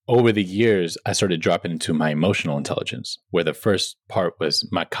over the years, I started dropping into my emotional intelligence, where the first part was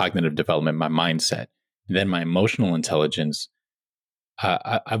my cognitive development, my mindset, and then my emotional intelligence.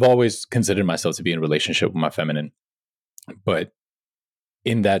 I've always considered myself to be in a relationship with my feminine, but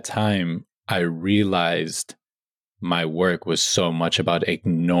in that time, I realized my work was so much about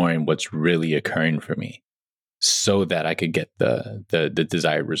ignoring what's really occurring for me, so that I could get the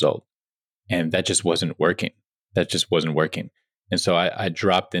desired result, and that just wasn't working. And so I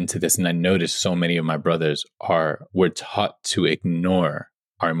dropped into this, and I noticed so many of my brothers we're taught to ignore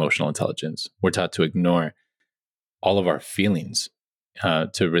our emotional intelligence. We're taught to ignore all of our feelings,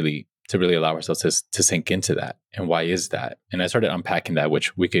 to really allow ourselves to sink into that. And why is that? And I started unpacking that,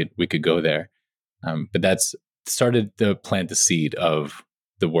 which we could go there. But that's started to plant the seed of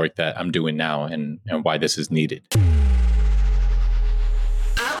the work that I'm doing now, and why this is needed.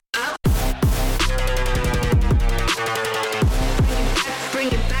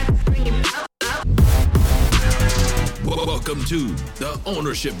 Welcome to The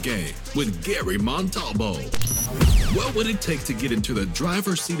Ownership Game with Gary Montalvo. What would it take to get into the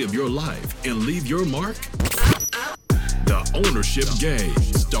driver's seat of your life and leave your mark? The Ownership Game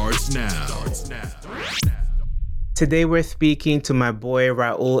starts now. Today we're speaking to my boy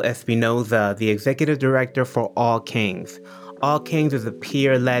Raul Espinoza, the executive director for All Kings. All Kings is a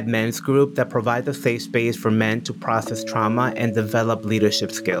peer-led men's group that provides a safe space for men to process trauma and develop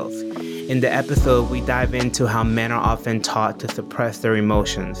leadership skills. In the episode, we dive into how men are often taught to suppress their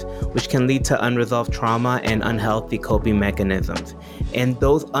emotions, which can lead to unresolved trauma and unhealthy coping mechanisms. And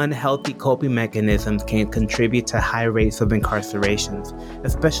those unhealthy coping mechanisms can contribute to high rates of incarcerations,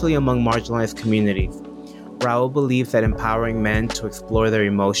 especially among marginalized communities. Raul believes that empowering men to explore their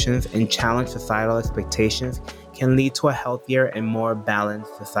emotions and challenge societal expectations can lead to a healthier and more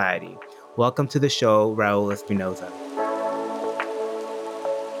balanced society. Welcome to the show, Raul Espinoza.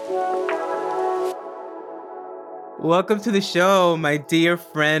 Welcome to the show, my dear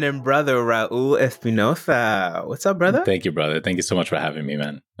friend and brother, Raul Espinoza. What's up, brother? Thank you, brother. Thank you so much for having me,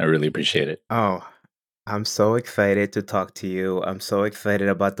 man. I really appreciate it. Oh, I'm so excited to talk to you. I'm so excited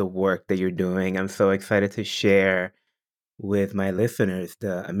about the work that you're doing. I'm so excited to share with my listeners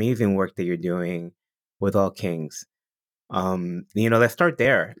the amazing work that you're doing with All Kings. Let's start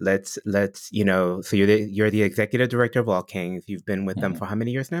there. Let's so you're the executive director of All Kings. You've been with them for how many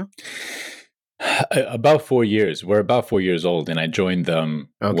years now? About 4 years. We're about 4 years old, and I joined them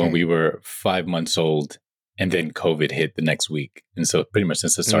when we were 5 months old, and then COVID hit the next week. And so pretty much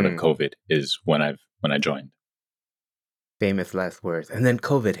since the start of COVID is when I joined. Famous last words. And then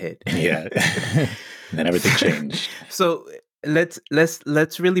COVID hit. Yeah. And then everything changed. So let's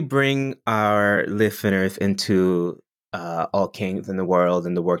really bring our listeners into All Kings in the world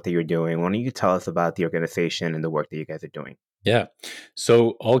and the work that you're doing. Why don't you tell us about the organization and the work that you guys are doing? Yeah.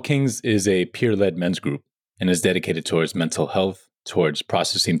 So All Kings is a peer-led men's group and is dedicated towards mental health, towards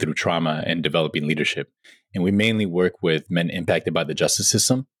processing through trauma, and developing leadership. And we mainly work with men impacted by the justice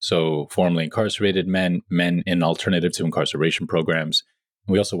system. So formerly incarcerated men in alternative to incarceration programs.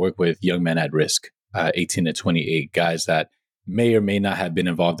 We also work with young men at risk, 18 to 28, guys that may or may not have been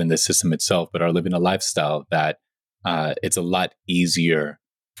involved in the system itself, but are living a lifestyle that it's a lot easier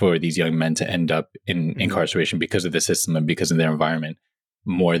for these young men to end up in incarceration because of the system and because of their environment,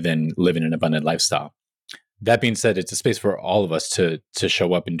 more than living an abundant lifestyle. That being said, it's a space for all of us to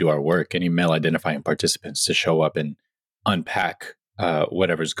show up and do our work, any male identifying participants to show up and unpack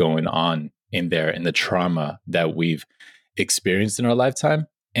whatever's going on in there and the trauma that we've experienced in our lifetime,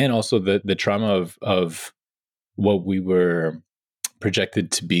 and also the trauma of what we were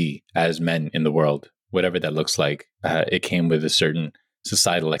projected to be as men in the world, whatever that looks like. It came with a certain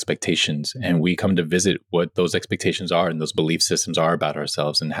societal expectations, and we come to visit what those expectations are and those belief systems are about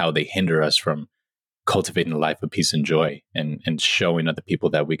ourselves and how they hinder us from cultivating a life of peace and joy, and showing other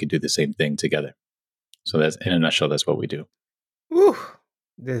people that we could do the same thing together. So that's, in a nutshell, that's what we do. Woo.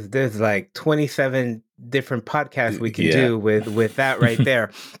 There's like 27 different podcasts we can do with that right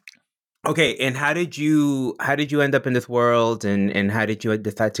there. Okay, and how did you end up in this world, and how did you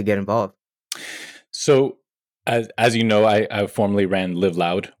decide to get involved? So as you know, I formerly ran Live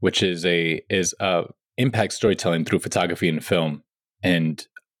Loud, which is impact storytelling through photography and film. And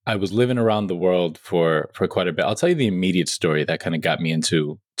I was living around the world for quite a bit. I'll tell you the immediate story that kind of got me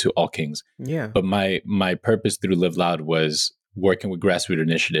into All Kings. Yeah. But my purpose through Live Loud was working with grassroots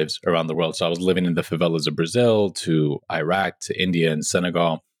initiatives around the world. So I was living in the favelas of Brazil, to Iraq, to India and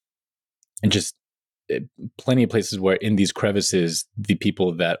Senegal, and just plenty of places where in these crevices, the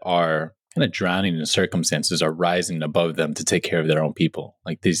people that are kind of drowning in circumstances are rising above them to take care of their own people,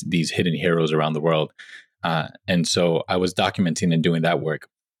 like these hidden heroes around the world. And so I was documenting and doing that work.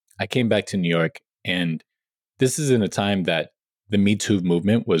 I came back to New York, and this is in a time that the Me Too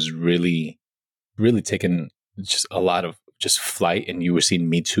movement was really, really taking just a lot of just flight, and you were seeing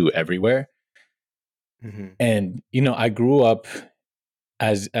Me Too everywhere. Mm-hmm. And, I grew up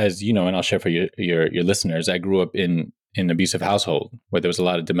as you know, and I'll share for your listeners, I grew up in an abusive household where there was a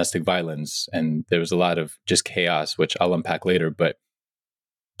lot of domestic violence and there was a lot of just chaos, which I'll unpack later. But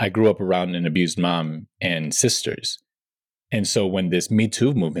I grew up around an abused mom and sisters. And so when this Me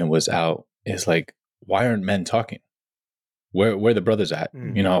Too movement was out, it's like, why aren't men talking? Where are the brothers at?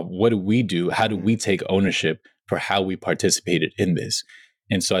 Mm-hmm. What do we do? How do Mm-hmm. we take ownership for how we participated in this?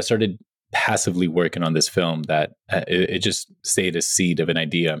 And so I started passively working on this film that it just stayed a seed of an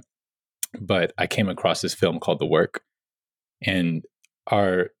idea. But I came across this film called The Work. And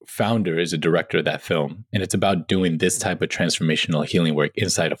our founder is a director of that film. And it's about doing this type of transformational healing work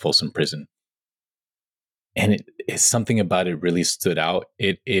inside a Folsom prison. And it's something about it really stood out.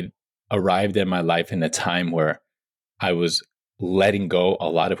 It arrived in my life in a time where I was letting go a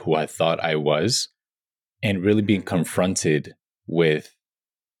lot of who I thought I was and really being confronted with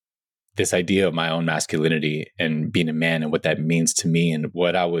this idea of my own masculinity and being a man and what that means to me and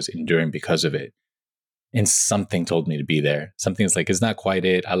what I was enduring because of it. And something told me to be there. Something's like, it's not quite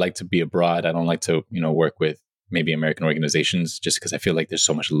it. I like to be abroad. I don't like to, work with maybe American organizations just because I feel like there's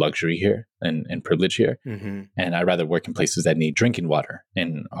so much luxury here and privilege here. Mm-hmm. And I'd rather work in places that need drinking water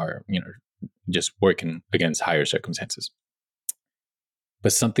and are, just working against higher circumstances.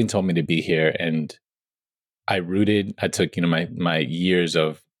 But something told me to be here, and I took, my years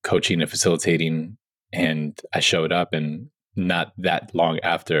of coaching and facilitating, and I showed up, and not that long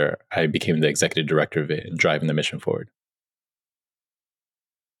after I became the executive director of it and driving the mission forward.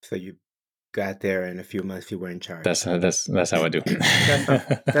 So you got there in a few months you were in charge. That's how I do.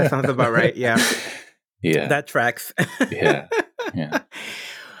 that sounds about right. Yeah. Yeah. That tracks. Yeah.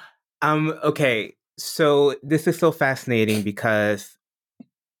 Okay. So this is so fascinating because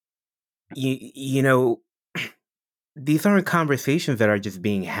you know, these aren't conversations that are just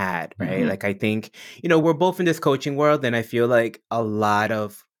being had, right? Mm-hmm. Like I think, we're both in this coaching world, and I feel like a lot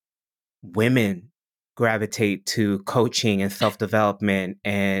of women gravitate to coaching and self-development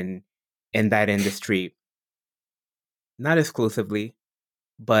and in that industry. Not exclusively,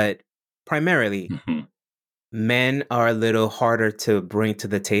 but primarily. Mm-hmm. Men are a little harder to bring to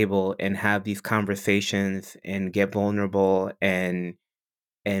the table and have these conversations and get vulnerable and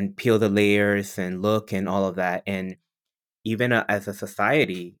peel the layers and look and all of that. And even as a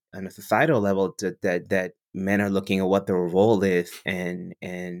society, on a societal level, that men are looking at what their role is and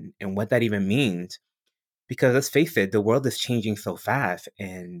what that even means. Because let's face it, the world is changing so fast,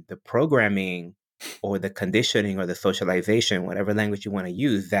 and the programming or the conditioning or the socialization, whatever language you want to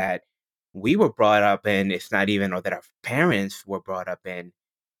use, that we were brought up in, it's not even, or that our parents were brought up in,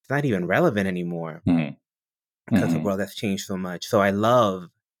 it's not even relevant anymore Mm-hmm. because the world has changed so much. So I love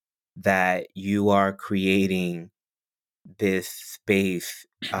that you are creating this space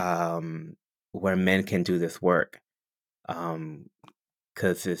where men can do this work,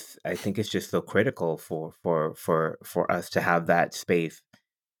 because I think it's just so critical for us to have that space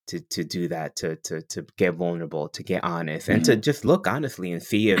to do that, to get vulnerable, to get honest, and to just look honestly and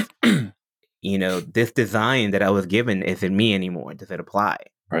see if this design that I was given isn't me anymore. Does it apply?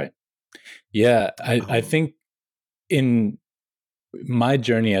 Right. Yeah, I think in my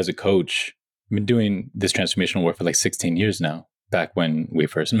journey as a coach, I've been doing this transformational work for like 16 years now, back when we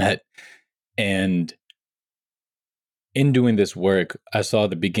first met. And in doing this work, I saw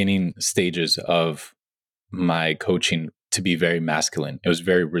the beginning stages of my coaching to be very masculine. It was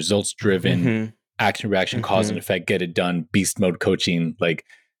very results driven, action, reaction, cause and effect, get it done, beast mode coaching. Like,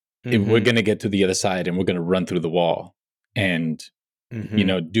 if we're going to get to the other side and we're going to run through the wall and,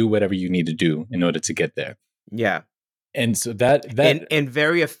 do whatever you need to do in order to get there. Yeah. And so that and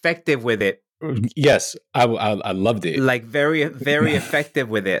very effective with it. Yes, I loved it. Like very, very effective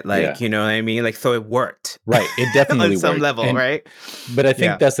with it. Like, you know what I mean? Like, so it worked. Right. It definitely on some worked. level, right? But I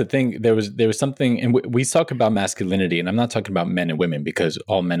think that's the thing. There was something, and we talk about masculinity, and I'm not talking about men and women, because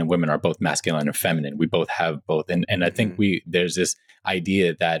all men and women are both masculine and feminine. We both have both. And I think there's this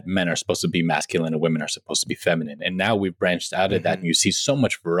idea that men are supposed to be masculine and women are supposed to be feminine. And now we've branched out of that, and you see so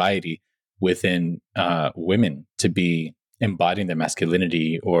much variety within women to be embodying their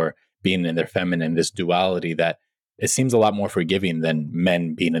masculinity or being in their feminine, this duality that it seems a lot more forgiving than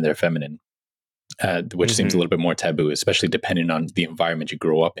men being in their feminine, which seems a little bit more taboo, especially depending on the environment you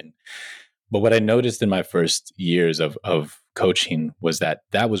grow up in. But what I noticed in my first years of coaching was that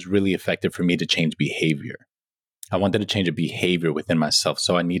was really effective for me to change behavior. I wanted to change a behavior within myself.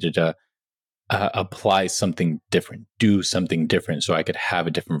 So I needed to apply something different, do something different so I could have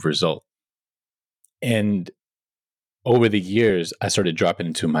a different result. And over the years, I started dropping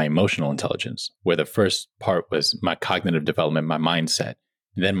into my emotional intelligence, where the first part was my cognitive development, my mindset.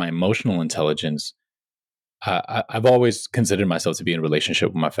 And then my emotional intelligence. I've always considered myself to be in a relationship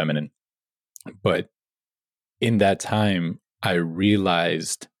with my feminine. But in that time, I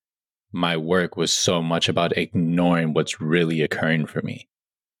realized my work was so much about ignoring what's really occurring for me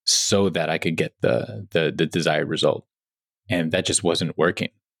so that I could get the desired result. And that just wasn't working.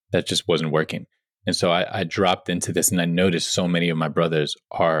 That just wasn't working. And so I dropped into this, and I noticed so many of my brothers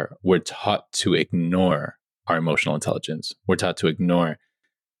we're taught to ignore our emotional intelligence. We're taught to ignore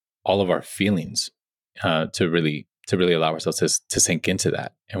all of our feelings to really allow ourselves to sink into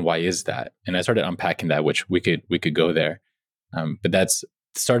that. And why is that? And I started unpacking that, which we could go there. But that's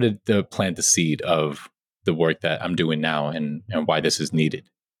started to plant the seed of the work that I'm doing now and why this is needed.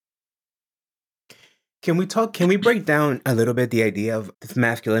 Can we break down a little bit the idea of this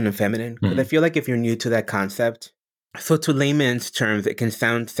masculine and feminine? Because I feel like if you're new to that concept, so to layman's terms, it can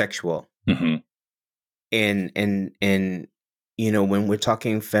sound sexual. Mm-hmm. And when we're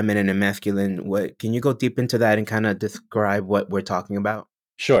talking feminine and masculine, can you go deep into that and kind of describe what we're talking about?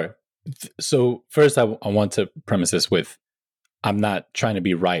 Sure. So first, I want to premise this with, I'm not trying to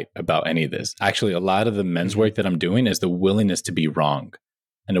be right about any of this. Actually, a lot of the men's work that I'm doing is the willingness to be wrong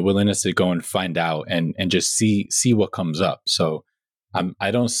and the willingness to go and find out and just see what comes up. So I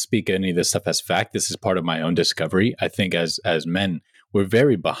don't speak any of this stuff as fact. This is part of my own discovery. I think as men, we're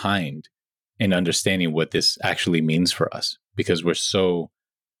very behind in understanding what this actually means for us because we're so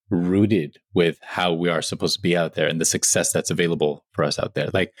rooted with how we are supposed to be out there and the success that's available for us out there.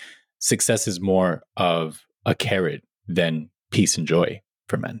 Like success is more of a carrot than peace and joy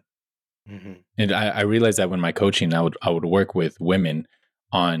for men. Mm-hmm. And I realized that when my coaching, I would work with women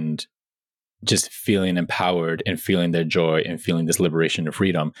on just feeling empowered and feeling their joy and feeling this liberation and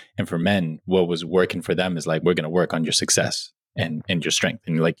freedom. And for men, what was working for them is like, we're going to work on your success and your strength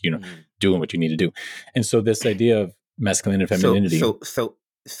and like, doing what you need to do. And so this idea of masculine and femininity.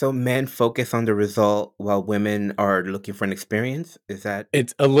 So men focus on the result while women are looking for an experience? Is that?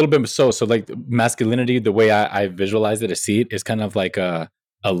 It's a little bit so like masculinity, the way I visualize it, I see it is kind of like a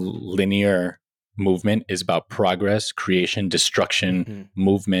linear movement is about progress, creation, destruction,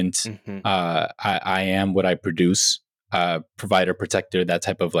 movement. Mm-hmm. I am what I produce, provider, protector, that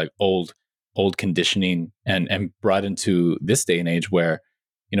type of like old conditioning and brought into this day and age where,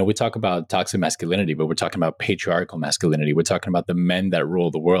 we talk about toxic masculinity, but we're talking about patriarchal masculinity. We're talking about the men that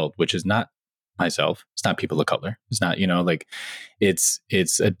rule the world, which is not myself. It's not people of color. It's not,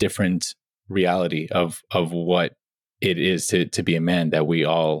 it's a different reality of what it is to be a man that we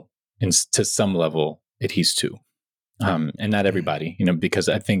all, to some level, adheres to. And not everybody, because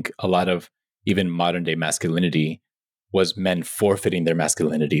I think a lot of even modern day masculinity was men forfeiting their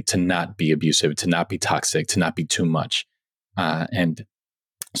masculinity to not be abusive, to not be toxic, to not be too much. And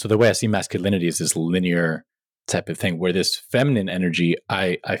so the way I see masculinity is this linear type of thing where this feminine energy,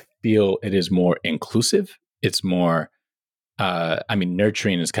 I feel it is more inclusive. It's more,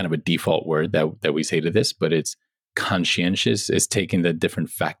 nurturing is kind of a default word that we say to this, but it's conscientious. It's taking the different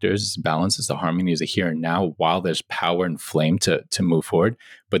factors, it's balance, it's the harmony, is the here and now, while there's power and flame to move forward.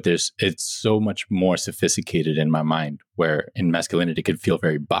 But it's so much more sophisticated in my mind, where in masculinity it could feel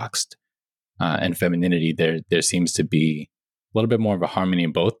very boxed. And femininity, there seems to be a little bit more of a harmony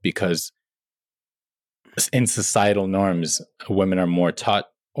in both, because in societal norms, women are more taught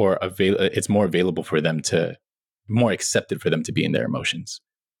or it's more available for them more accepted for them to be in their emotions.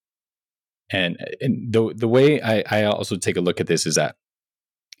 And the way I also take a look at this is that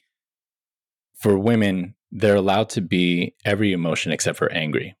for women, they're allowed to be every emotion except for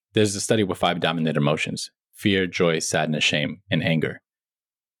angry. There's a study with 5 dominant emotions: fear, joy, sadness, shame, and anger.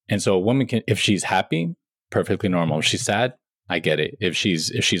 And so a woman can, if she's happy, perfectly normal. If she's sad, I get it. If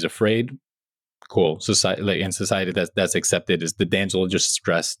she's afraid, cool. Society, like in society, that's accepted. Is the damsel just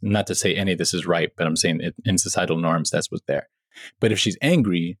stressed? Not to say any of this is right, but I'm saying in societal norms, that's what's there. But if she's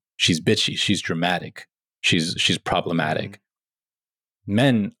angry, she's bitchy, she's dramatic, she's problematic.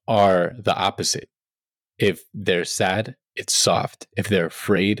 Men are the opposite. If they're sad, it's soft. If they're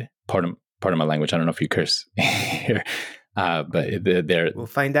afraid, pardon my language, I don't know if you curse here, but we'll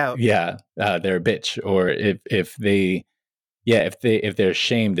find out. Yeah, they're a bitch. Or if they're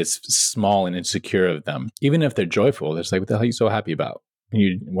ashamed, it's small and insecure of them. Even if they're joyful, it's like, what the hell are you so happy about?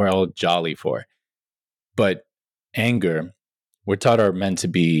 We're all jolly for. But anger, we're taught our men to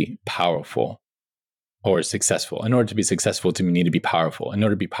be powerful or successful. In order to be successful, you need to be powerful. In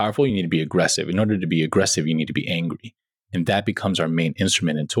order to be powerful, you need to be aggressive. In order to be aggressive, you need to be angry. And that becomes our main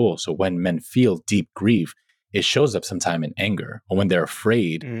instrument and tool. So when men feel deep grief, it shows up sometime in anger. Or when they're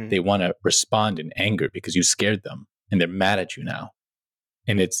afraid, they want to respond in anger because you scared them and they're mad at you now.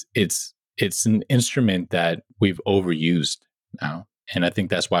 And it's an instrument that we've overused now. And I think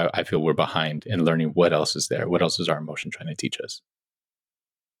that's why I feel we're behind in learning what else is there. What else is our emotion trying to teach us?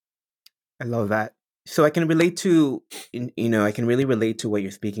 I love that. So I can relate to, I can really relate to what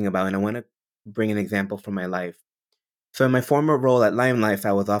you're speaking about. And I want to bring an example from my life. So in my former role at Lime Life,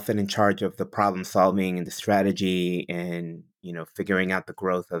 I was often in charge of the problem solving and the strategy and, figuring out the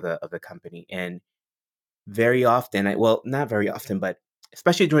growth of the company. And very often, not very often, but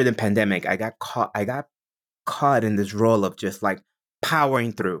especially during the pandemic, I got caught in this role of just like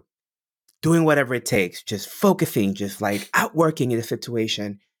powering through, doing whatever it takes, just focusing, just like outworking in the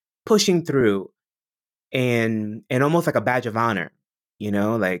situation, pushing through, and almost like a badge of honor,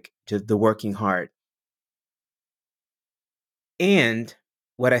 like just the working hard. And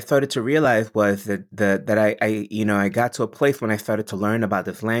what I started to realize was that I got to a place when I started to learn about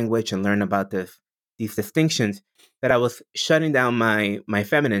this language and learn about these distinctions, that I was shutting down my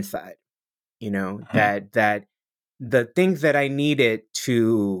feminine side. That the things that I needed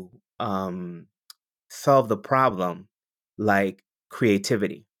to solve the problem, like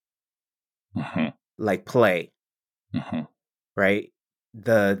creativity, like play, right?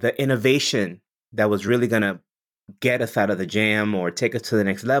 The innovation that was really gonna get us out of the jam or take us to the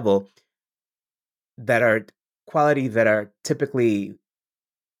next level, that are qualities that are typically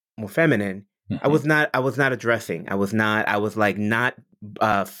more feminine. I was not addressing. I was like not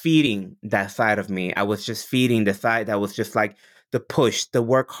feeding that side of me. I was just feeding the side that was just like the push, the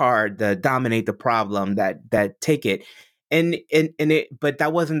work hard, the dominate the problem, that take it. But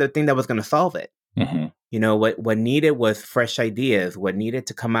that wasn't the thing that was going to solve it. What needed was fresh ideas. What needed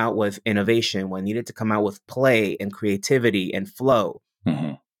to come out was innovation. What needed to come out was play and creativity and flow.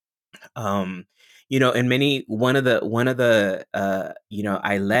 And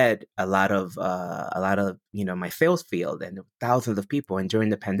I led a lot of my sales field and thousands of people. And during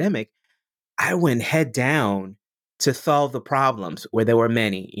the pandemic, I went head down to solve the problems where there were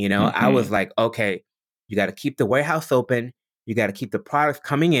many. I was like, okay, you got to keep the warehouse open. You got to keep the products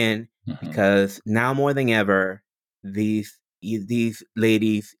coming in, because now more than ever, these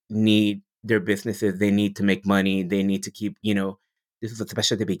ladies need their businesses. They need to make money. They need to keep, this was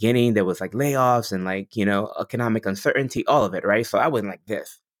especially at the beginning. There was like layoffs and like, economic uncertainty, all of it, right? So I wasn't like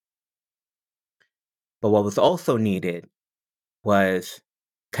this. But what was also needed was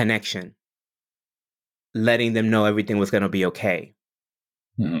connection, letting them know everything was going to be okay.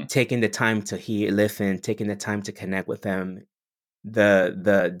 Taking the time to listen, taking the time to connect with them.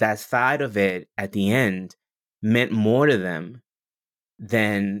 That side of it at the end meant more to them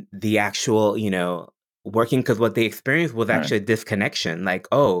than the actual, working, because what they experienced was actually a disconnection. Like,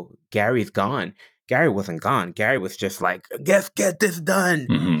 oh, Gary's gone. Gary wasn't gone. Gary was just like, get this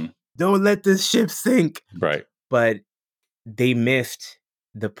done. Don't let this ship sink. Right. But they missed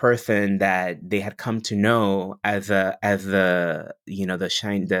the person that they had come to know as the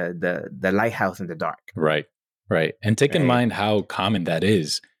lighthouse in the dark. Right. And take in mind how common that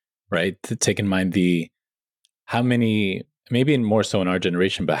is, right? To take in mind how many, maybe more so in our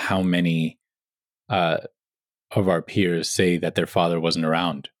generation, but how many of our peers say that their father wasn't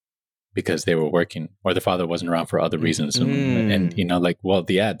around because they were working, or their father wasn't around for other reasons. And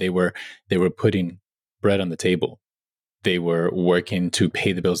they were putting bread on the table. They were working to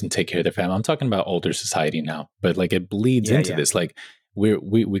pay the bills and take care of their family. I'm talking about older society now, but like it bleeds into this. Like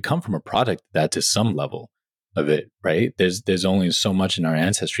we come from a product that to some level of it, right? There's only so much in our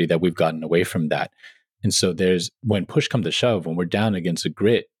ancestry that we've gotten away from that. And so when push comes to shove, when we're down against a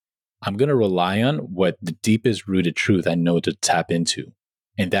grit, I'm going to rely on what the deepest rooted truth I know to tap into.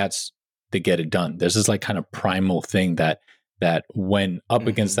 And that's to get it done. There's this like kind of primal thing that when up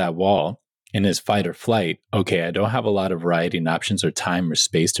against that wall in his fight or flight, okay, I don't have a lot of variety and options or time or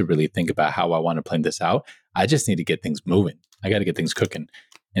space to really think about how I want to plan this out. I just need to get things moving. I got to get things cooking.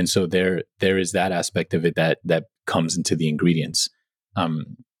 And so there is that aspect of it that comes into the ingredients.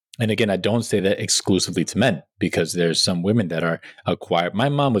 And again, I don't say that exclusively to men, because there's some women that are acquired. My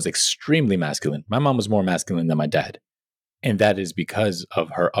mom was extremely masculine. My mom was more masculine than my dad. And that is because of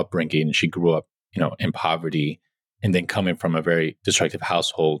her upbringing. She grew up, in poverty, and then coming from a very destructive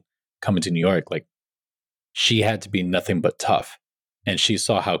household, coming to New York, like she had to be nothing but tough. And she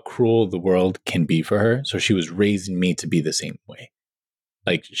saw how cruel the world can be for her. So she was raising me to be the same way.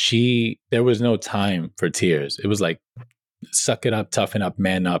 Like there was no time for tears. It was like, suck it up, toughen up,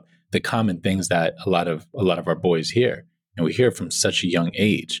 man up. The common things that a lot of our boys hear, and we hear from such a young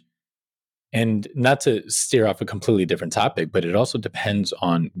age. And not to steer off a completely different topic, but it also depends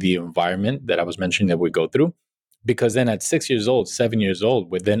on the environment that I was mentioning that we go through. Because then at 6 years old, 7 years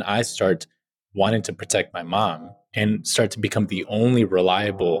old, would then I start wanting to protect my mom and start to become the only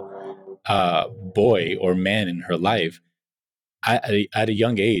reliable boy or man in her life. At a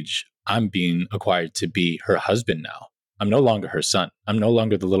young age, I'm being acquired to be her husband now. I'm no longer her son. I'm no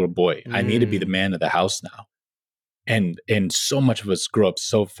longer the little boy. I need to be the man of the house now. And so much of us grow up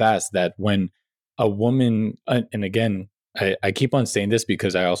so fast that when a woman, and again, I keep on saying this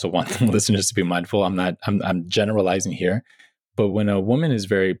because I also want the listeners to be mindful. I'm generalizing here, but when a woman is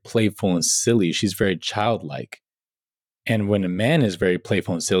very playful and silly, she's very childlike. And when a man is very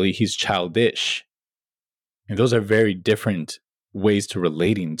playful and silly, he's childish. And those are very different ways to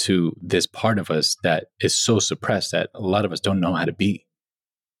relating to this part of us that is so suppressed that a lot of us don't know how to be.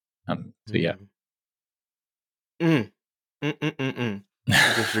 So yeah. You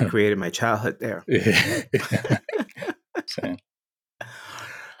just recreated my childhood there.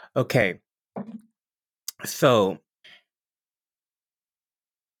 Okay. So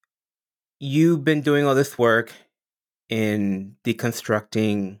you've been doing all this work in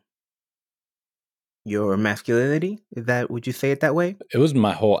deconstructing your masculinity. Would you say it that way? It was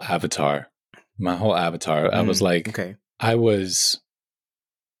my whole avatar. I was like, okay.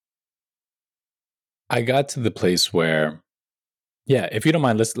 I got to the place where, yeah, if you don't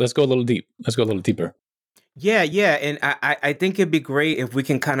mind, let's go a little deep. Let's go a little deeper. Yeah. And I think it'd be great if we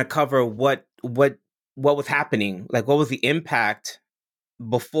can kind of cover what was happening. Like, what was the impact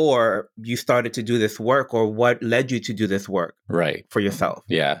before you started to do this work, or what led you to do this work for yourself?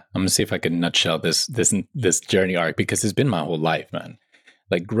 Yeah. I'm gonna see if I can nutshell this journey arc, because it's been my whole life, man.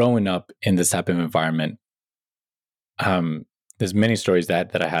 Like growing up in this type of environment, there's many stories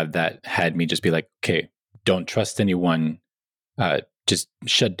that I have that had me just be like, okay, don't trust anyone. Just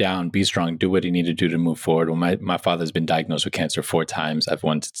shut down, be strong, do what you need to do to move forward. Well, my father's been diagnosed with cancer 4 times. I've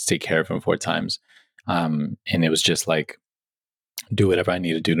wanted to take care of him 4 times. And it was just like, do whatever I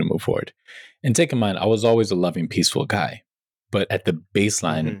need to do to move forward. And take in mind, I was always a loving, peaceful guy. But at the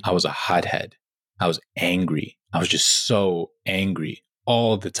baseline, I was a hothead. I was angry. I was just so angry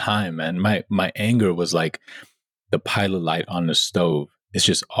all the time, man. My anger was like the pilot light on the stove. It's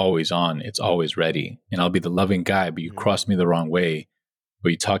just always on. It's always ready. And I'll be the loving guy, but you cross me the wrong way,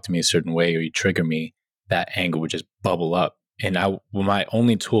 or you talk to me a certain way, or you trigger me, that anger would just bubble up. And my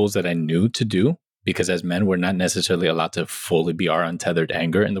only tools that I knew to do, because as men, we're not necessarily allowed to fully be our untethered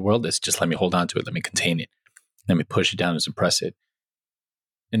anger in the world. It's just let me hold on to it. Let me contain it. Let me push it down and suppress it.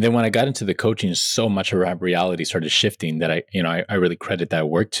 And then when I got into the coaching, so much of reality started shifting that I really credit that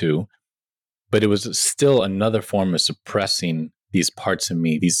work to. But it was still another form of suppressing these parts of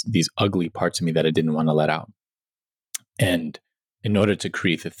me, these ugly parts of me that I didn't want to let out. And in order to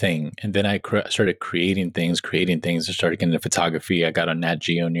create the thing, and then I started creating things. I started getting into photography. I got on Nat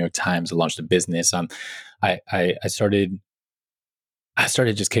Geo, New York Times. I launched a business. I started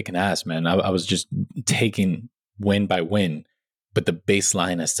just kicking ass, man. I was just taking win by win, but the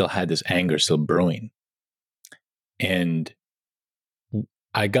baseline, I still had this anger still brewing. And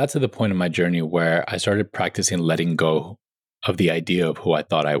I got to the point in my journey where I started practicing letting go of the idea of who I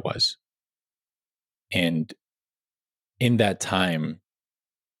thought I was. And in that time,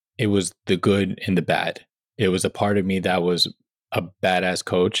 it was the good and the bad. It was a part of me that was a badass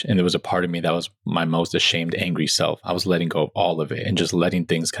coach, and there was a part of me that was my most ashamed, angry self. I was letting go of all of it and just letting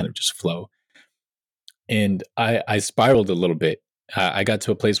things kind of just flow. And I spiraled a little bit. I got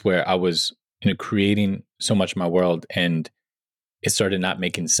to a place where I was, creating so much of my world, and it started not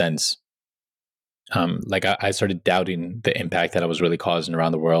making sense. I started doubting the impact that I was really causing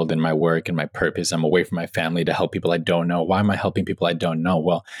around the world and my work and my purpose. I'm away from my family to help people I don't know. Why am I helping people I don't know?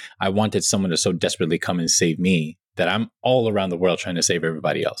 Well, I wanted someone to so desperately come and save me that I'm all around the world trying to save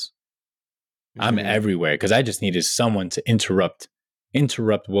everybody else. I'm everywhere because I just needed someone to interrupt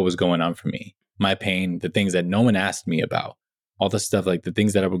what was going on for me, my pain, the things that no one asked me about, all the stuff, like the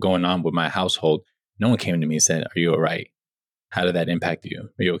things that were going on with my household. No one came to me and said, "Are you all right? How did that impact you?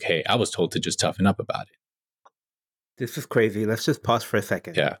 Are you okay?" I was told to just toughen up about it. This is crazy. Let's just pause for a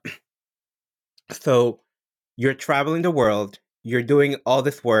second. Yeah. So you're traveling the world. You're doing all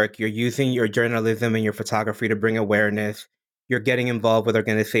this work. You're using your journalism and your photography to bring awareness. You're getting involved with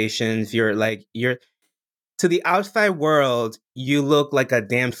organizations. You're to the outside world, you look like a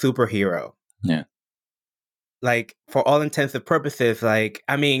damn superhero. Yeah. Like, for all intents and purposes,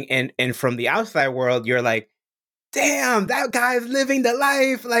 and from the outside world, you're like, damn, that guy's living the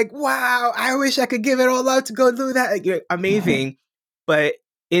life. Like, wow, I wish I could give it all up to go do that. Like, you're amazing. But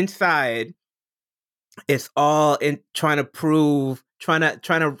inside, it's all in trying to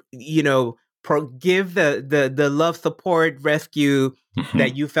give the love, support, rescue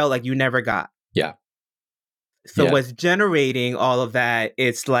that you felt like you never got. Yeah. So what's generating all of that?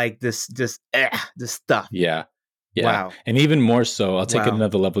 It's like this stuff. Yeah. Wow. And even more so, I'll take it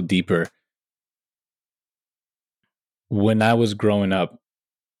another level deeper. When I was growing up,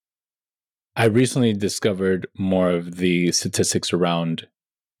 I recently discovered more of the statistics around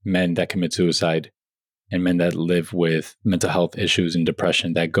men that commit suicide and men that live with mental health issues and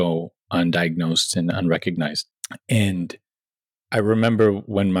depression that go undiagnosed and unrecognized. And I remember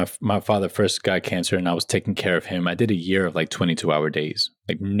when my father first got cancer and I was taking care of him, I did a year of like 22-hour days.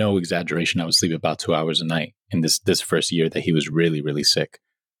 Like, no exaggeration, I would sleep about 2 hours a night in this first year that he was really, really sick.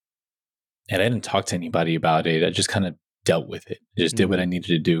 And I didn't talk to anybody about it. I just kind of dealt with it. I just did what I needed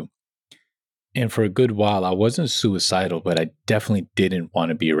to do. And for a good while, I wasn't suicidal, but I definitely didn't want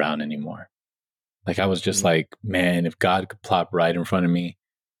to be around anymore. Like, I was just like, man, if God could plop right in front of me,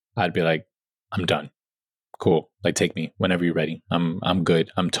 I'd be like, I'm done. Cool. Like, take me whenever you're ready. I'm good.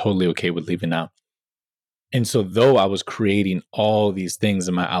 I'm totally okay with leaving now. And so though I was creating all these things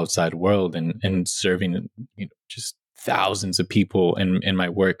in my outside world and serving, just thousands of people in my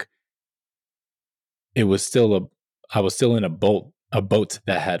work, I was still in a boat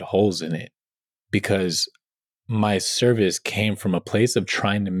that had holes in it, because my service came from a place of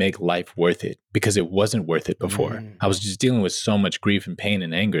trying to make life worth it, because it wasn't worth it before. I was just dealing with so much grief and pain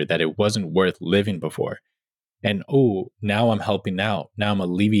and anger that it wasn't worth living before. And now I'm helping out. Now I'm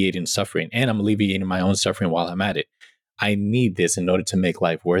alleviating suffering, and I'm alleviating my own suffering while I'm at it. I need this in order to make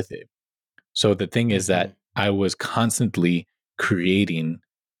life worth it. So the thing is that I was constantly creating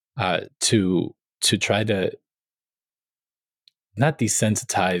to try to not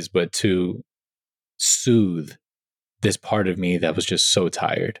desensitize, but to soothe this part of me that was just so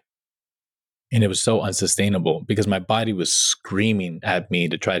tired. And it was so unsustainable because my body was screaming at me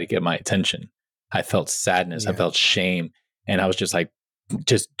to try to get my attention. I felt sadness. I felt shame. And I was just like,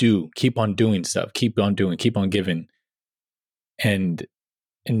 keep on doing stuff, keep on doing, keep on giving. And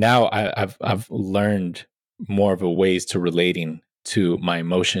now I've learned more of a ways to relating to my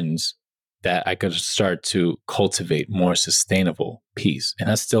emotions that I could start to cultivate more sustainable peace.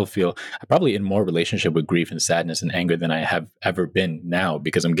 And I still feel I'm probably in more relationship with grief and sadness and anger than I have ever been now,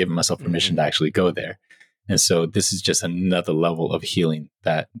 because I'm giving myself permission to actually go there. And so this is just another level of healing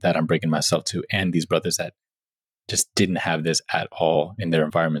that I'm bringing myself to. And these brothers that just didn't have this at all in their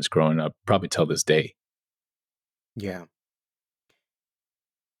environments growing up, probably till this day. Yeah.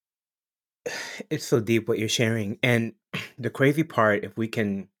 It's so deep what you're sharing. And the crazy part, if we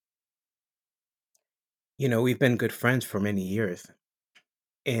can, we've been good friends for many years,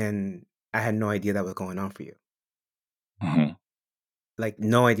 and I had no idea that was going on for you. Like,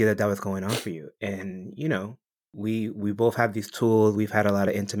 no idea that was going on for you. And, we both have these tools. We've had a lot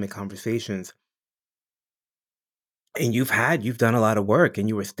of intimate conversations, and you've done a lot of work, and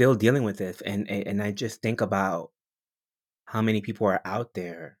you were still dealing with this. And I just think about how many people are out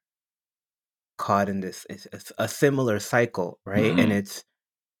there caught in this, it's a similar cycle, right? And it's,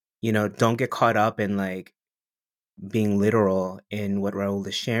 don't get caught up in like being literal in what Raul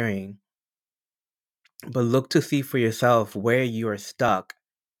is sharing, but look to see for yourself where you are stuck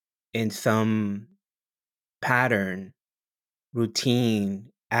in some pattern, routine,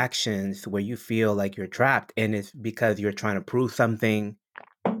 actions where you feel like you're trapped. And it's because you're trying to prove something,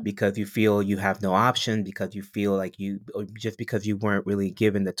 because you feel you have no option, because you feel like or just because you weren't really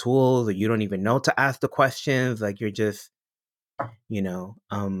given the tools, or you don't even know to ask the questions. Like, you're just,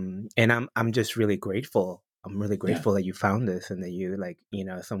 and I'm just really grateful. I'm really grateful that you found this, and that you, like,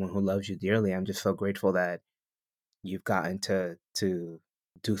 someone who loves you dearly. I'm just so grateful that you've gotten to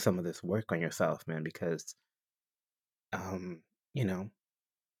do some of this work on yourself, man, because,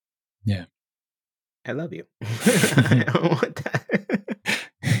 Yeah. I love you. I don't want that.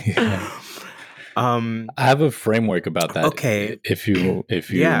 I have a framework about that. Okay. If you,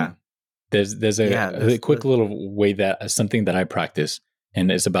 there's a quick little way that something that I practice,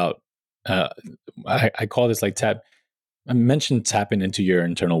 and it's about, I call this like I mentioned tapping into your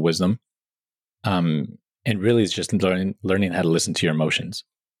internal wisdom. And really it's just learning how to listen to your emotions.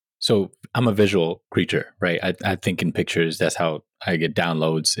 So I'm a visual creature, right? I think in pictures. That's how I get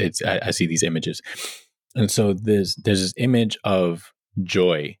downloads. I see these images. And so there's this image of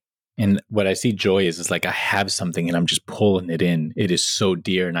joy. And what I see joy is like I have something and I'm just pulling it in. It is so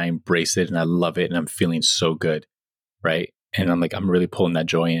dear and I embrace it and I love it and I'm feeling so good, right? And I'm really pulling that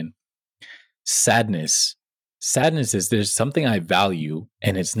joy in. Sadness is there's something I value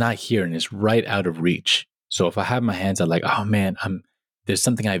and it's not here and it's right out of reach. So if I have my hands out, like, oh man, there's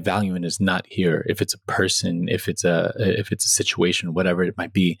something I value and it's not here. If it's a person, if it's a situation, whatever it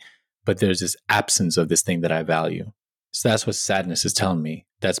might be, but there's this absence of this thing that I value. So that's what sadness is telling me.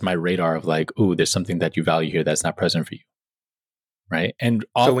 That's my radar of like, ooh, there's something that you value here that's not present for you. Right. And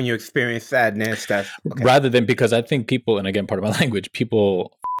So when you experience sadness, that's okay. Rather than, because I think people, and again, part of my language,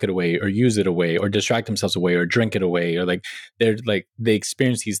 people it away or use it away or distract themselves away or drink it away, or like they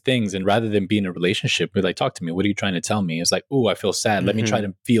experience these things, and rather than be in a relationship, we're like, talk to me. What are you trying to tell me? It's like, oh, I feel sad. Let me try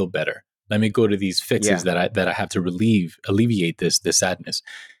to feel better. Let me go to these fixes that I have to alleviate this sadness.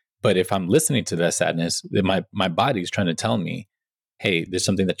 But if I'm listening to that sadness, then my body is trying to tell me, hey, there's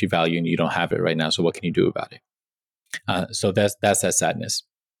something that you value and you don't have it right now. So what can you do about it? So that's that sadness.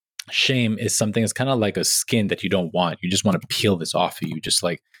 Shame is something that's kind of like a skin that you don't want. You just want to peel this off of you. Just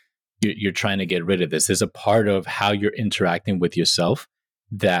like you're trying to get rid of this. There's a part of how you're interacting with yourself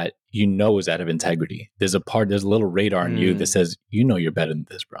that you know is out of integrity. There's a little radar in you that says, you know, you're better than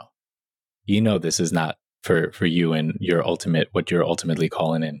this, bro. You know, this is not for you and what you're ultimately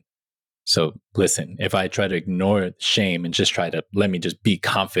calling in. So listen, if I try to ignore shame and just try to let me just be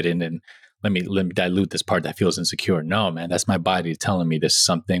confident and let me dilute this part that feels insecure. No, man, that's my body telling me there's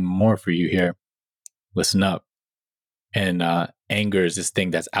something more for you here. Listen up. And anger is this thing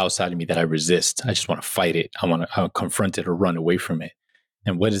that's outside of me that I resist. I just want to fight it. I want to confront it or run away from it.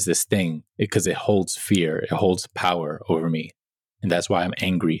 And what is this thing? Because it holds fear. It holds power over me. And that's why I'm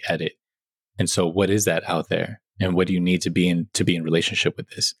angry at it. And so what is that out there? And what do you need to be in relationship with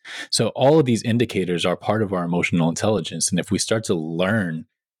this? So all of these indicators are part of our emotional intelligence. And if we start to learn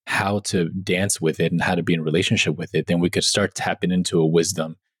how to dance with it and how to be in relationship with it, then we could start tapping into a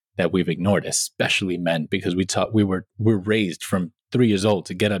wisdom that we've ignored, especially men, because we're raised from 3 years old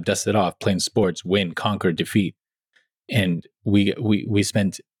to get up, dust it off, playing sports, win, conquer, defeat. And we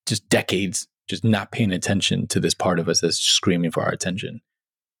spent just decades just not paying attention to this part of us that's screaming for our attention.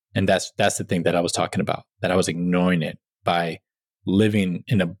 And that's the thing that I was talking about, that I was ignoring it by living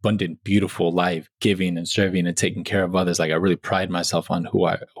an abundant, beautiful life, giving and serving and taking care of others. Like I really pride myself on who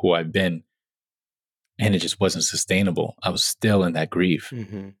I've been. And it just wasn't sustainable. I was still in that grief.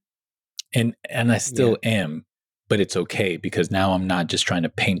 And I still am, but it's okay because now I'm not just trying to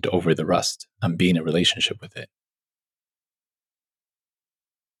paint over the rust. I'm being in a relationship with it.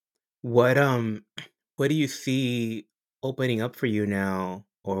 What do you see opening up for you now,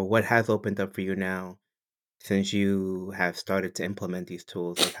 or what has opened up for you now since you have started to implement these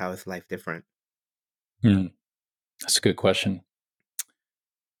tools? Like, how is life different? That's a good question.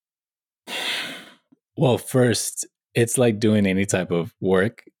 Well, first, it's like doing any type of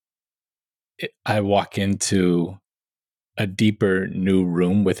work. I walk into a deeper new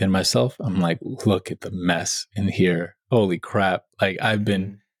room within myself. I'm like, look at the mess in here. Holy crap. Like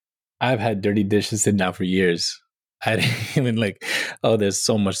I've had dirty dishes sitting out for years. I didn't even there's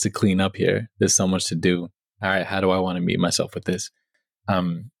so much to clean up here. There's so much to do. All right, how do I want to meet myself with this?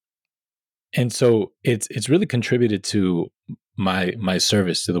 And so it's really contributed to my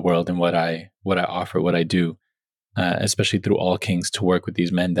service to the world and what I offer, what I do, especially through All Kings, to work with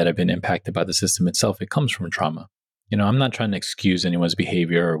these men that have been impacted by the system itself. It comes from trauma. You know, I'm not trying to excuse anyone's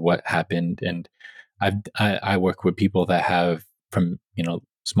behavior or what happened. And I work with people that have from,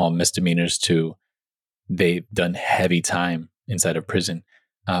 small misdemeanors to they've done heavy time inside of prison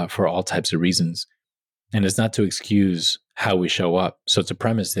for all types of reasons. And it's not to excuse how we show up. So to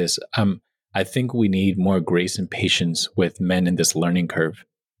premise this, I think we need more grace and patience with men in this learning curve,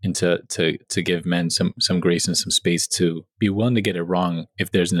 and to give men some grace and some space to be willing to get it wrong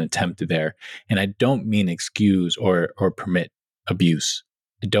if there's an attempt there. And I don't mean excuse or permit abuse.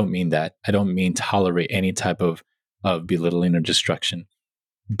 I don't mean that. I don't mean tolerate any type of belittling or destruction.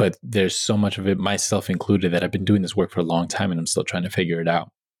 But there's so much of it, myself included, that I've been doing this work for a long time and I'm still trying to figure it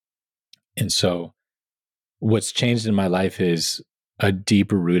out. And so what's changed in my life is a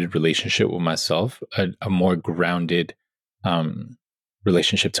deeper rooted relationship with myself, a more grounded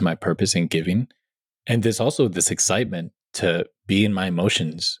relationship to my purpose and giving. And there's also this excitement to be in my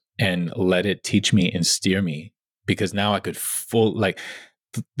emotions and let it teach me and steer me, because now I could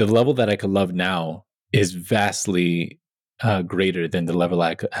the level that I could love now is vastly greater than the level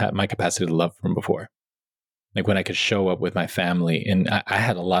I had my capacity to love from before. Like when I could show up with my family, and I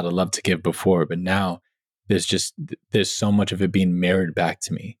had a lot of love to give before, but now there's so much of it being mirrored back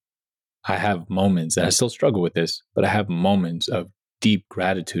to me. I have moments, and I still struggle with this, but I have moments of deep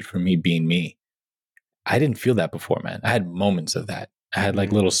gratitude for me being me. I didn't feel that before, man. I had moments of that. I had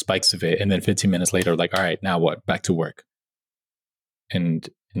like little spikes of it, and then 15 minutes later, like, all right, now what? Back to work. And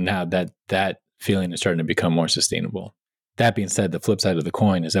now that feeling is starting to become more sustainable. That being said, the flip side of the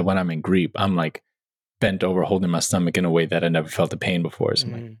coin is that when I'm in grief, I'm like bent over holding my stomach in a way that I never felt the pain before. So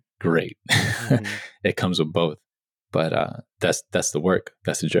I'm like, great. It comes with both. But that's the work.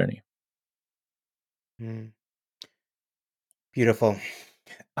 That's the journey. Mm. Beautiful.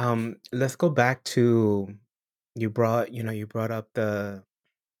 Let's go back to you brought up the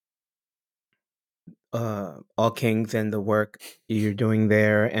All Kings and the work you're doing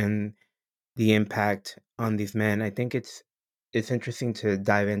there and the impact on these men. I think it's interesting to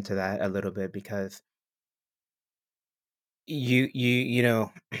dive into that a little bit because you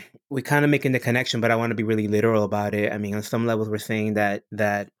know we kind of making the connection, but I want to be really literal about it. I mean, on some levels, we're saying that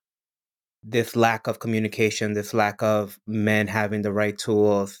this lack of communication, this lack of men having the right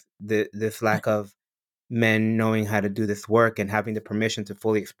tools, this lack of men knowing how to do this work and having the permission to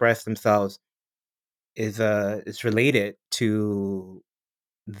fully express themselves is related to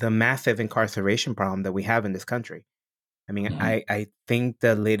the massive incarceration problem that we have in this country. I mean, Mhm. I think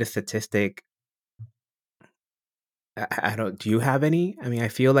the latest statistic, I don't, do you have any? I mean, I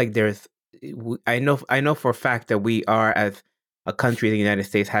feel like I know for a fact that we are, as a country, the United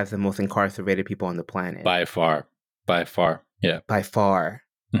States has the most incarcerated people on the planet By far, by far, yeah. by far.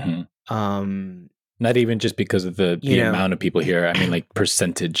 Hmm. Um, Not even just because of the you know, amount of people here. I mean, like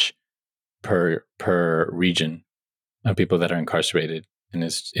percentage per region of people that are incarcerated, and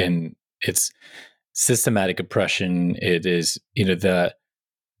it's systematic oppression. It is, the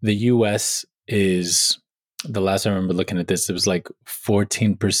U.S. is, the last I remember looking at this, it was like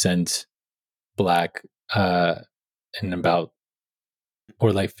 14% black, and about,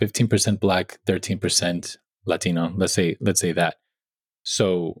 or like 15% black, 13% Latino. Let's say that.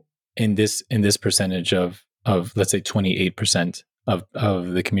 So in this percentage of let's say 28% of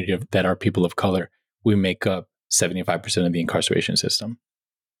the community that are people of color, we make up 75% of the incarceration system,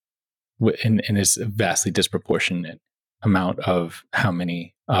 and it's a vastly disproportionate amount of how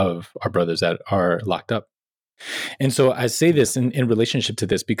many of our brothers that are locked up. And so I say this in relationship to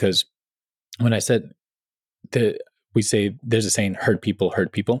this because when I said that, we say there's a saying, hurt people,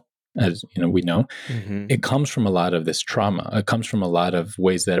 as we know. mhm, It comes from a lot of this trauma. It comes from a lot of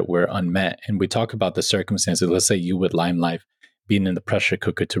ways that we're unmet. And we talk about the circumstances. Let's say you with Lime Life being in the pressure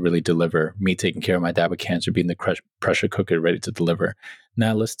cooker to really deliver, me taking care of my dad with cancer, being the pressure cooker ready to deliver.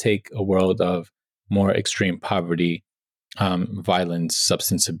 Now let's take a world of more extreme poverty, violence,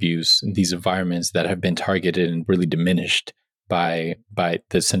 substance abuse, these environments that have been targeted and really diminished by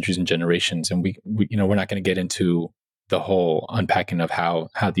the centuries and generations. And we're not going to get into the whole unpacking of how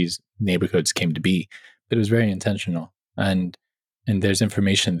these neighborhoods came to be, but it was very intentional, and there's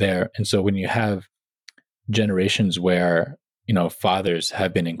information there. And so when you have generations where fathers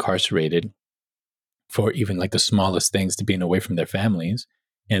have been incarcerated for even like the smallest things, to being away from their families,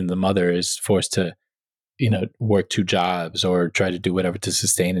 and the mother is forced to work two jobs or try to do whatever to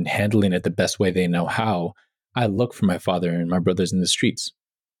sustain, and handling it the best way they know how. I look for my father and my brothers in the streets.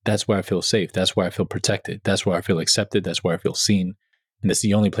 That's where I feel safe. That's where I feel protected. That's where I feel accepted. That's where I feel seen. And it's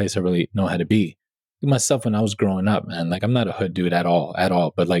the only place I really know how to be. Myself, when I was growing up, man, like I'm not a hood dude at all.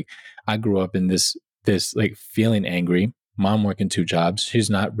 But like I grew up in this like feeling angry. Mom working two jobs.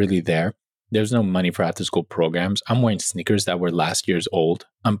 She's not really there. There's no money for after school programs. I'm wearing sneakers that were last year's old.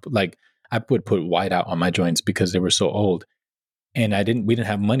 I'm like, I would put white out on my joints because they were so old, and we didn't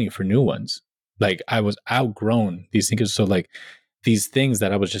have money for new ones. Like I was outgrown these things. So like these things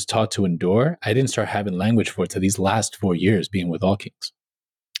that I was just taught to endure, I didn't start having language for it to these last 4 years being with All Kings.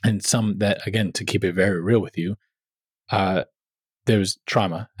 And some that, again, to keep it very real with you, there's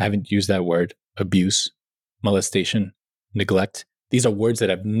trauma. I haven't used that word. Abuse, molestation, neglect. These are words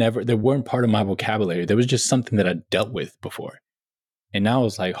that they weren't part of my vocabulary. There was just something that I dealt with before. And now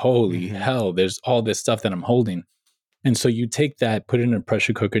it's like, holy mhm, hell, there's all this stuff that I'm holding. And so you take that, put it in a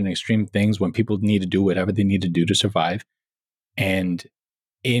pressure cooker in extreme things when people need to do whatever they need to do to survive. And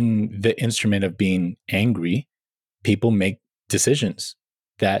in the instrument of being angry, people make decisions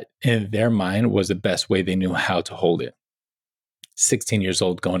that in their mind was the best way they knew how to hold it. 16 years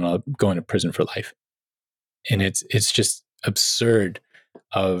old, going to prison for life. And it's just absurd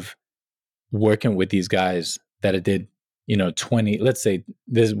of working with these guys that it did, 20, let's say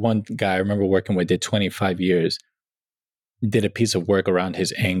there's one guy I remember working with, did 25 years, did a piece of work around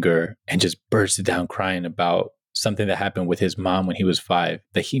his anger, and just bursted down crying about something that happened with his mom when he was 5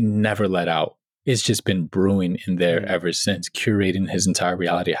 that he never let out. It's just been brewing in there mm, ever since, curating his entire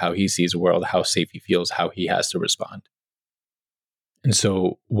reality, how he sees the world, how safe he feels, how he has to respond. And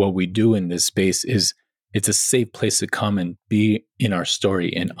so what we do in this space is, it's a safe place to come and be in our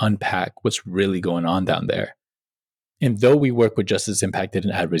story and unpack what's really going on down there. And though we work with justice impacted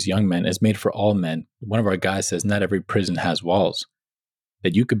and at-risk young men, it's made for all men. One of our guys says not every prison has walls,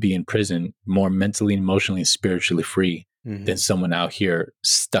 that you could be in prison more mentally, emotionally, spiritually free than mhm, someone out here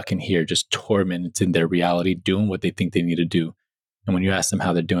stuck in here, just tormented in their reality, doing what they think they need to do. And when you ask them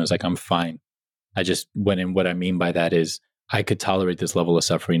how they're doing, it's like, I'm fine. I just went in. What I mean by that is I could tolerate this level of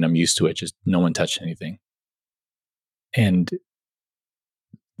suffering. I'm used to it. Just no one touched anything. And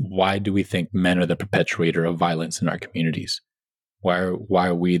why do we think men are the perpetuator of violence in our communities? Why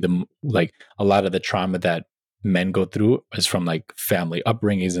are we like a lot of the trauma that men go through is from like family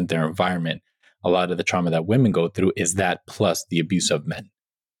upbringings and their environment. A lot of the trauma that women go through is that plus the abuse of men.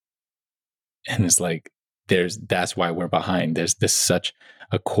 And it's like that's why we're behind. There's this such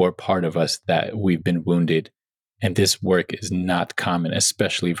a core part of us that we've been wounded. And this work is not common,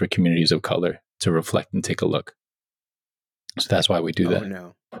 especially for communities of color, to reflect and take a look. So that's why we do that. Oh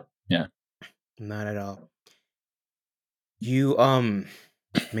no. Yeah. Not at all. You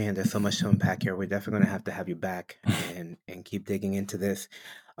man, there's so much to unpack here. We're definitely gonna have to have you back and keep digging into this.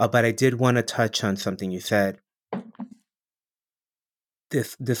 But I did want to touch on something you said.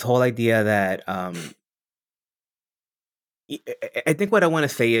 This whole idea that I think what I want to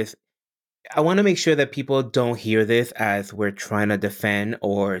say is I want to make sure that people don't hear this as we're trying to defend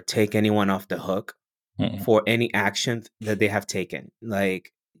or take anyone off the hook for any actions that they have taken.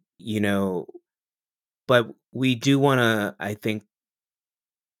 Like, but we do want to, I think,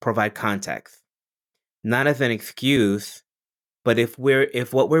 provide context, not as an excuse, but if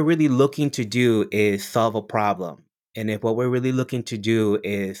what we're really looking to do is solve a problem, and if what we're really looking to do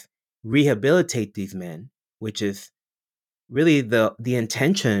is rehabilitate these men, which is really the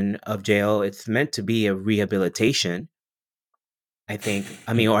intention of jail, it's meant to be a rehabilitation. I think,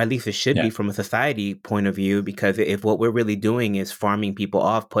 or at least it should be from a society point of view, because if what we're really doing is farming people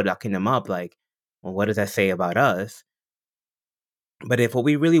off, locking them up, like, well, what does that say about us? But if what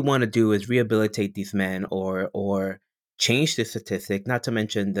we really want to do is rehabilitate these men or change the statistic, not to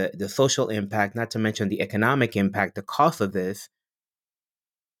mention the social impact, not to mention the economic impact, the cost of this,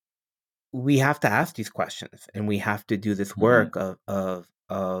 we have to ask these questions, and we have to do this work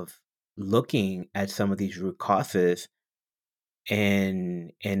of looking at some of these root causes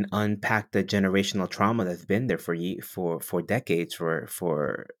and unpack the generational trauma that's been there for decades,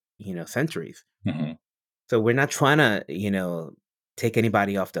 for centuries. So we're not trying to take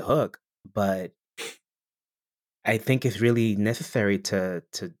anybody off the hook, but I think it's really necessary to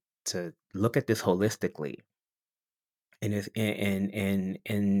look at this holistically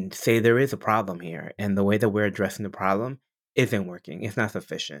and say there is a problem here, and the way that we're addressing the problem isn't working. It's not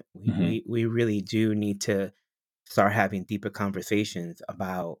sufficient. We really do need to start having deeper conversations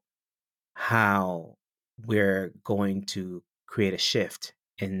about how we're going to create a shift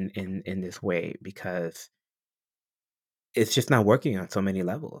in this way, because it's just not working on so many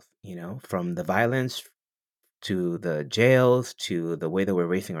levels, from the violence to the jails to the way that we're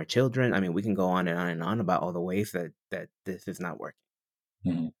raising our children. I mean, we can go on and on and on about all the ways that this is not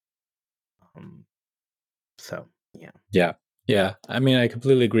working. So, yeah. Yeah. I mean, I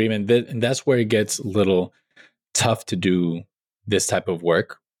completely agree. And that's where it gets a little tough to do this type of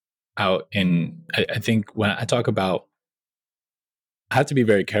work out. And I think when I talk about, I have to be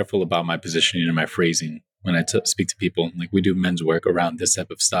very careful about my positioning and my phrasing when I speak to people. Like, we do men's work around this type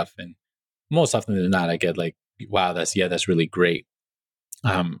of stuff, and most often than not, I get like, wow, that's really great.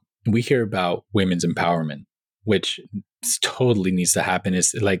 We hear about women's empowerment, which totally needs to happen.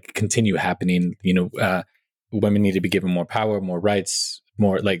 Is like continue happening. Women need to be given more power, more rights,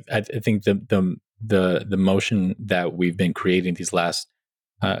 more like I think the motion that we've been creating these last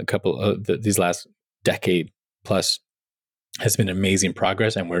these last decade plus has been amazing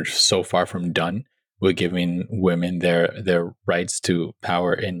progress, and we're so far from done with giving women their rights to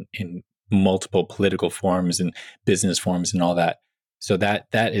power in multiple political forms and business forms and all that. So that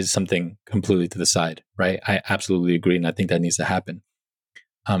is something completely to the side, right? I absolutely agree, and I think that needs to happen.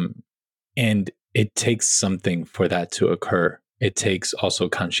 And it takes something for that to occur. It takes also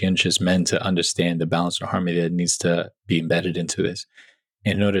conscientious men to understand the balance or harmony that needs to be embedded into this.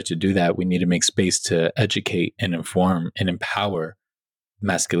 And in order to do that, we need to make space to educate and inform and empower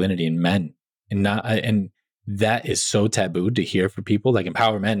masculinity in men. And that is so taboo to hear for people, like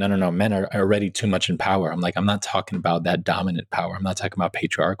empower men. No, men are already too much in power. I'm like, I'm not talking about that dominant power. I'm not talking about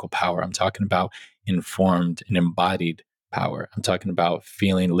patriarchal power. I'm talking about informed and embodied power. I'm talking about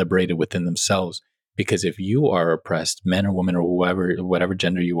feeling liberated within themselves. Because if you are oppressed, men or women or whatever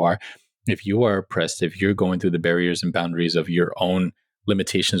gender you are, if you are oppressed, if you're going through the barriers and boundaries of your own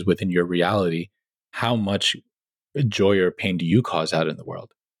limitations within your reality, how much joy or pain do you cause out in the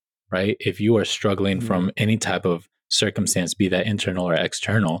world, right? If you are struggling from any type of circumstance, be that internal or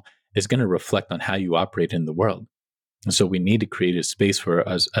external, it's going to reflect on how you operate in the world. And so we need to create a space for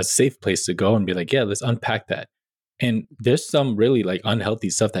us, a safe place to go and be like, yeah, let's unpack that. And there's some really like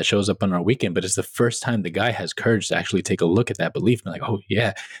unhealthy stuff that shows up on our weekend, but it's the first time the guy has courage to actually take a look at that belief and like, oh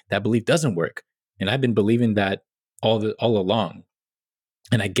yeah, that belief doesn't work. And I've been believing that all along.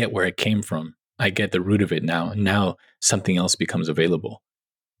 And I get where it came from. I get the root of it now. Now something else becomes available.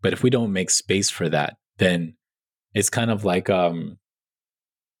 But if we don't make space for that, then it's kind of like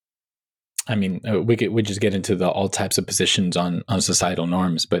we just get into all types of positions on societal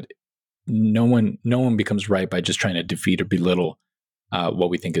norms, but no one becomes right by just trying to defeat or belittle what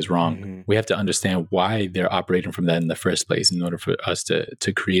we think is wrong. Mm-hmm. We have to understand why they're operating from that in the first place in order for us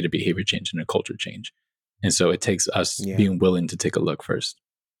to create a behavior change and a culture change. And so it takes us being willing to take a look first.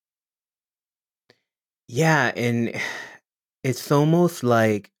 Yeah, and it's almost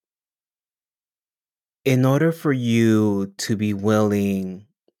like in order for you to be willing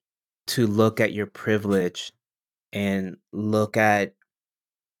to look at your privilege and look at,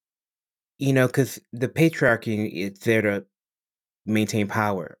 because the patriarchy is there to maintain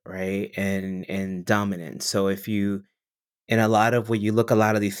power, right? And dominance. So if you, in a lot of when you look a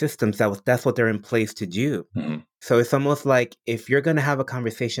lot of these systems, that's what they're in place to do. Mm-hmm. So it's almost like if you're going to have a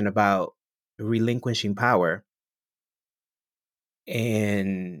conversation about relinquishing power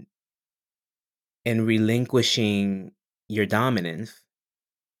and relinquishing your dominance,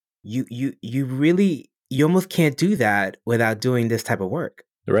 you really, you almost can't do that without doing this type of work,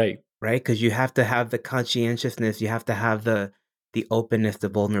 Right? Because you have to have the conscientiousness, you have to have the openness, the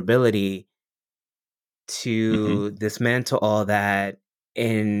vulnerability to dismantle all that.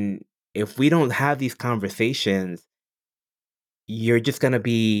 And if we don't have these conversations, you're just going to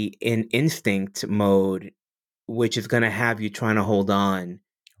be in instinct mode, which is going to have you trying to hold on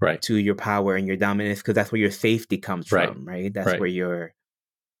Right. to your power and your dominance, because that's where your safety comes from, right? That's where you're...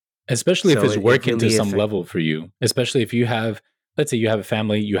 Especially if it's working really to some level for you, especially if you have, let's say you have a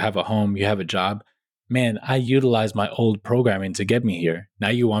family, you have a home, you have a job. Man, I utilized my old programming to get me here. Now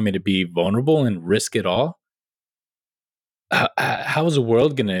you want me to be vulnerable and risk it all? How is the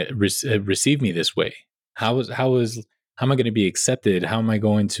world going to receive me this way? How am I going to be accepted? How am I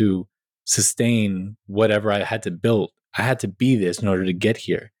going to sustain whatever I had to build? I had to be this in order to get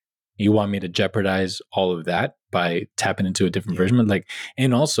here. You want me to jeopardize all of that by tapping into a different version?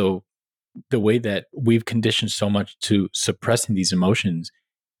 And also the way that we've conditioned so much to suppressing these emotions.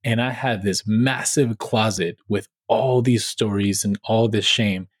 And I have this massive closet with all these stories and all this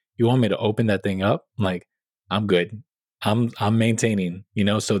shame. You want me to open that thing up? Like, I'm good. I'm maintaining,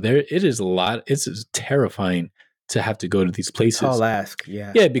 so there it is a lot. It's terrifying to have to go to these places. Tall ask,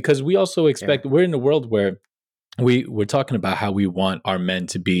 yeah. Yeah, because we also expect, we're in a world where we're talking about how we want our men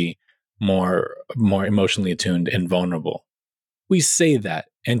to be more emotionally attuned and vulnerable. We say that.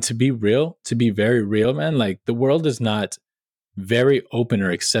 And to be real, to be very real, man, like the world is not very open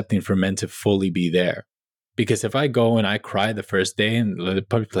or accepting for men to fully be there. Because if I go and I cry the first day and the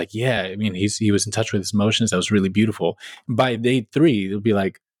public's like, yeah, I mean, he was in touch with his emotions. That was really beautiful. By day 3, it'll be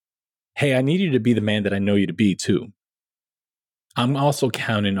like, hey, I need you to be the man that I know you to be too. I'm also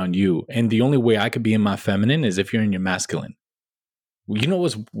counting on you. And the only way I could be in my feminine is if you're in your masculine. You know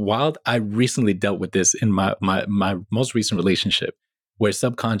what's wild? I recently dealt with this in my most recent relationship, where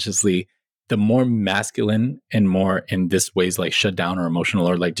subconsciously, the more masculine and more in this ways like shut down or emotional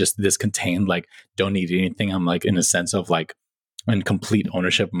or like just this contained, like don't need anything. I'm like in a sense of like in complete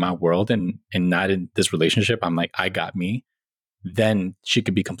ownership of my world and not in this relationship. I'm like, I got me. Then she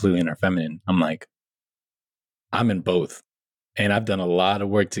could be completely in her feminine. I'm like, I'm in both. And I've done a lot of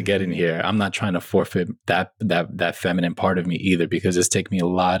work to get in here. I'm not trying to forfeit that feminine part of me either, because it's taken me a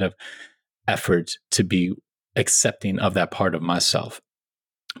lot of effort to be accepting of that part of myself.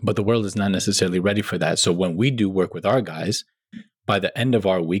 But the world is not necessarily ready for that. So when we do work with our guys, by the end of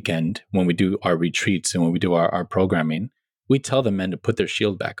our weekend, when we do our retreats and when we do our programming, we tell the men to put their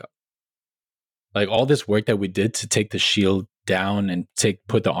shield back up. Like all this work that we did to take the shield down and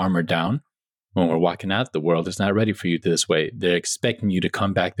put the armor down, when we're walking out, the world is not ready for you this way. They're expecting you to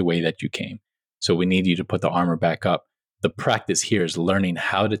come back the way that you came. So we need you to put the armor back up. The practice here is learning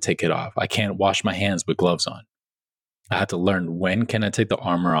how to take it off. I can't wash my hands with gloves on. I have to learn when can I take the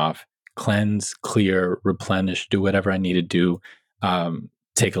armor off, cleanse, clear, replenish, do whatever I need to do.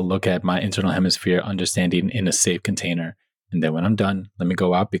 Take a look at my internal hemisphere, understanding in a safe container. And then when I'm done, let me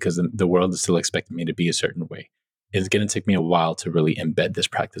go out, because the world is still expecting me to be a certain way. It's going to take me a while to really embed this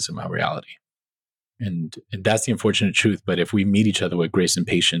practice in my reality. And that's the unfortunate truth. But if we meet each other with grace and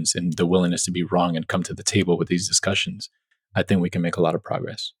patience and the willingness to be wrong and come to the table with these discussions, I think we can make a lot of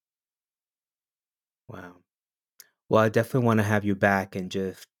progress. Wow. Well, I definitely want to have you back and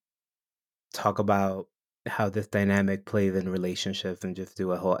just talk about how this dynamic plays in relationships and just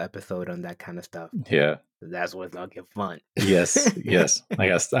do a whole episode on that kind of stuff. Yeah. That's what's gonna get fun. Yes. I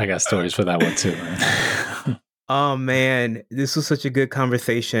got stories for that one too, man. Oh man, this was such a good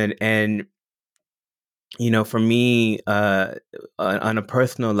conversation. And For me, on a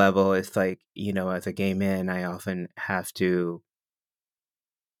personal level, it's like, as a gay man, I often have to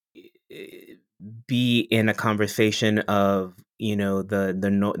eh, be in a conversation of,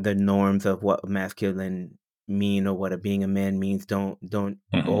 the norms of what masculine mean, or what being a man means, don't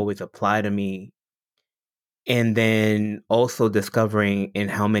Hmm. always apply to me. And then also discovering in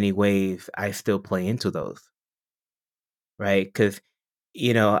how many ways I still play into those, right? Because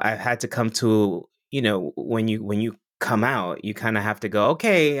I've had to come to, when you come out, you kind of have to go,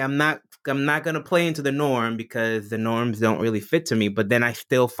 okay, I'm not going to play into the norm because the norms don't really fit to me. But then I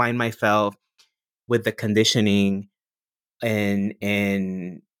still find myself with the conditioning and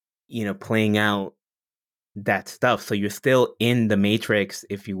playing out that stuff. So you're still in the matrix,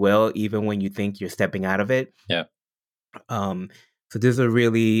 if you will, even when you think you're stepping out of it. Yeah. Um, so this is a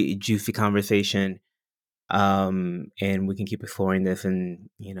really juicy conversation. And we can keep exploring this. And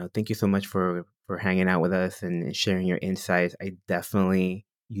thank you so much for hanging out with us and sharing your insights. You definitely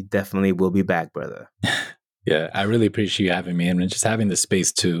will be back, brother. Yeah, I really appreciate you having me and just having the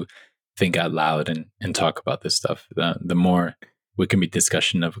space to think out loud and talk about this stuff. The more we can be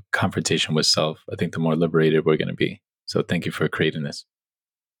discussion of confrontation with self, I think the more liberated we're going to be. So thank you for creating this.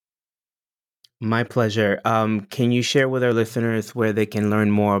 My pleasure. Can you share with our listeners where they can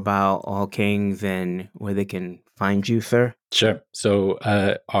learn more about All Kings and where they can find you, sir? Sure. So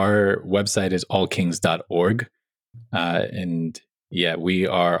our website is allkings.org. And yeah, we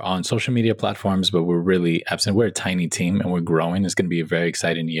are on social media platforms, but we're really absent. We're a tiny team and we're growing. It's going to be a very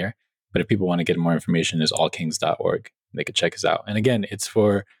exciting year. But if people want to get more information, is allkings.org. They could check us out. And again, it's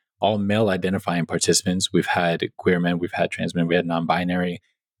for all male identifying participants. We've had queer men, we've had trans men, we had non-binary.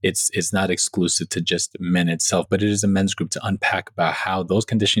 It's not exclusive to just men itself, but it is a men's group to unpack about how those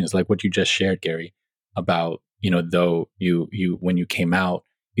conditions, like what you just shared, Gary, about, though you when you came out,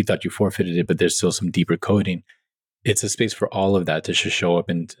 you thought you forfeited it, but there's still some deeper coding. It's a space for all of that to just show up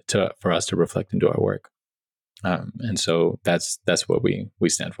and for us to reflect and do our work. And so that's what we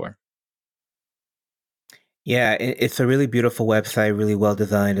stand for. Yeah, it's a really beautiful website, really well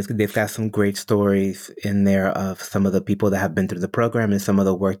designed. They've got some great stories in there of some of the people that have been through the program and some of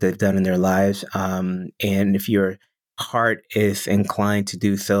the work they've done in their lives. And if your heart is inclined to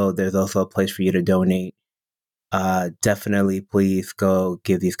do so, there's also a place for you to donate. Definitely, please go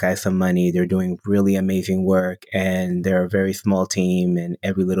give these guys some money. They're doing really amazing work, and they're a very small team, and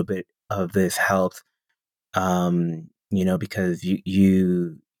every little bit of this helps. Because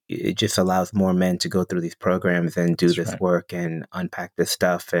it just allows more men to go through these programs and do That's this right. work and unpack this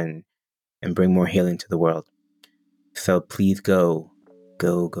stuff and bring more healing to the world. So please go,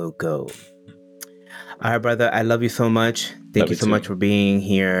 go, go, go. All right, brother. I love you so much. Thank Love you you so much too. for being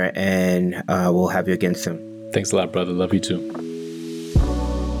here, and we'll have you again soon. Thanks a lot, brother. Love you too.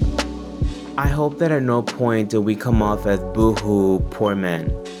 I hope that at no point did we come off as boohoo, poor men.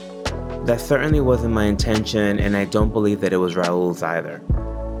 That certainly wasn't my intention, and I don't believe that it was Raul's either.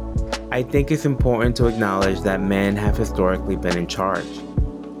 I think it's important to acknowledge that men have historically been in charge.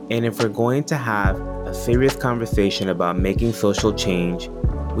 And if we're going to have a serious conversation about making social change,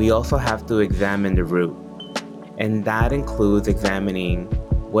 we also have to examine the root. And that includes examining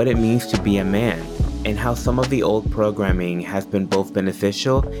what it means to be a man and how some of the old programming has been both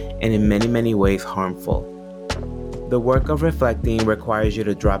beneficial and in many, many ways harmful. The work of reflecting requires you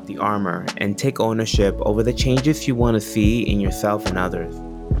to drop the armor and take ownership over the changes you want to see in yourself and others.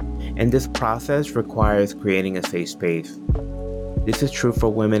 And this process requires creating a safe space. This is true for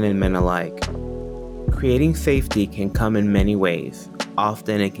women and men alike. Creating safety can come in many ways.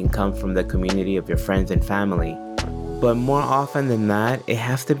 Often it can come from the community of your friends and family. But more often than that, it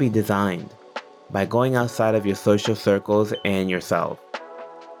has to be designed by going outside of your social circles and yourself.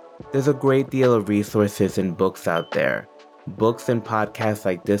 There's a great deal of resources and books out there. Books and podcasts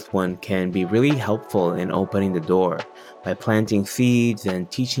like this one can be really helpful in opening the door by planting seeds and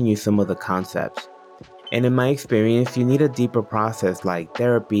teaching you some of the concepts. And in my experience, you need a deeper process like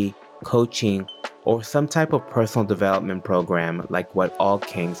therapy, coaching, or some type of personal development program like what All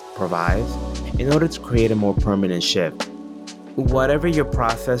Kings provides in order to create a more permanent shift. Whatever your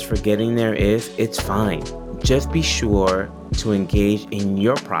process for getting there is, it's fine. Just be sure to engage in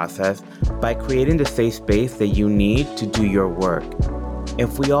your process by creating the safe space that you need to do your work.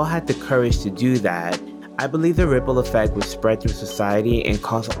 If we all had the courage to do that, I believe the ripple effect would spread through society and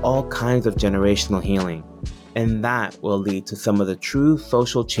cause all kinds of generational healing. And that will lead to some of the true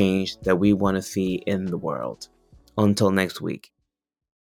social change that we want to see in the world. Until next week.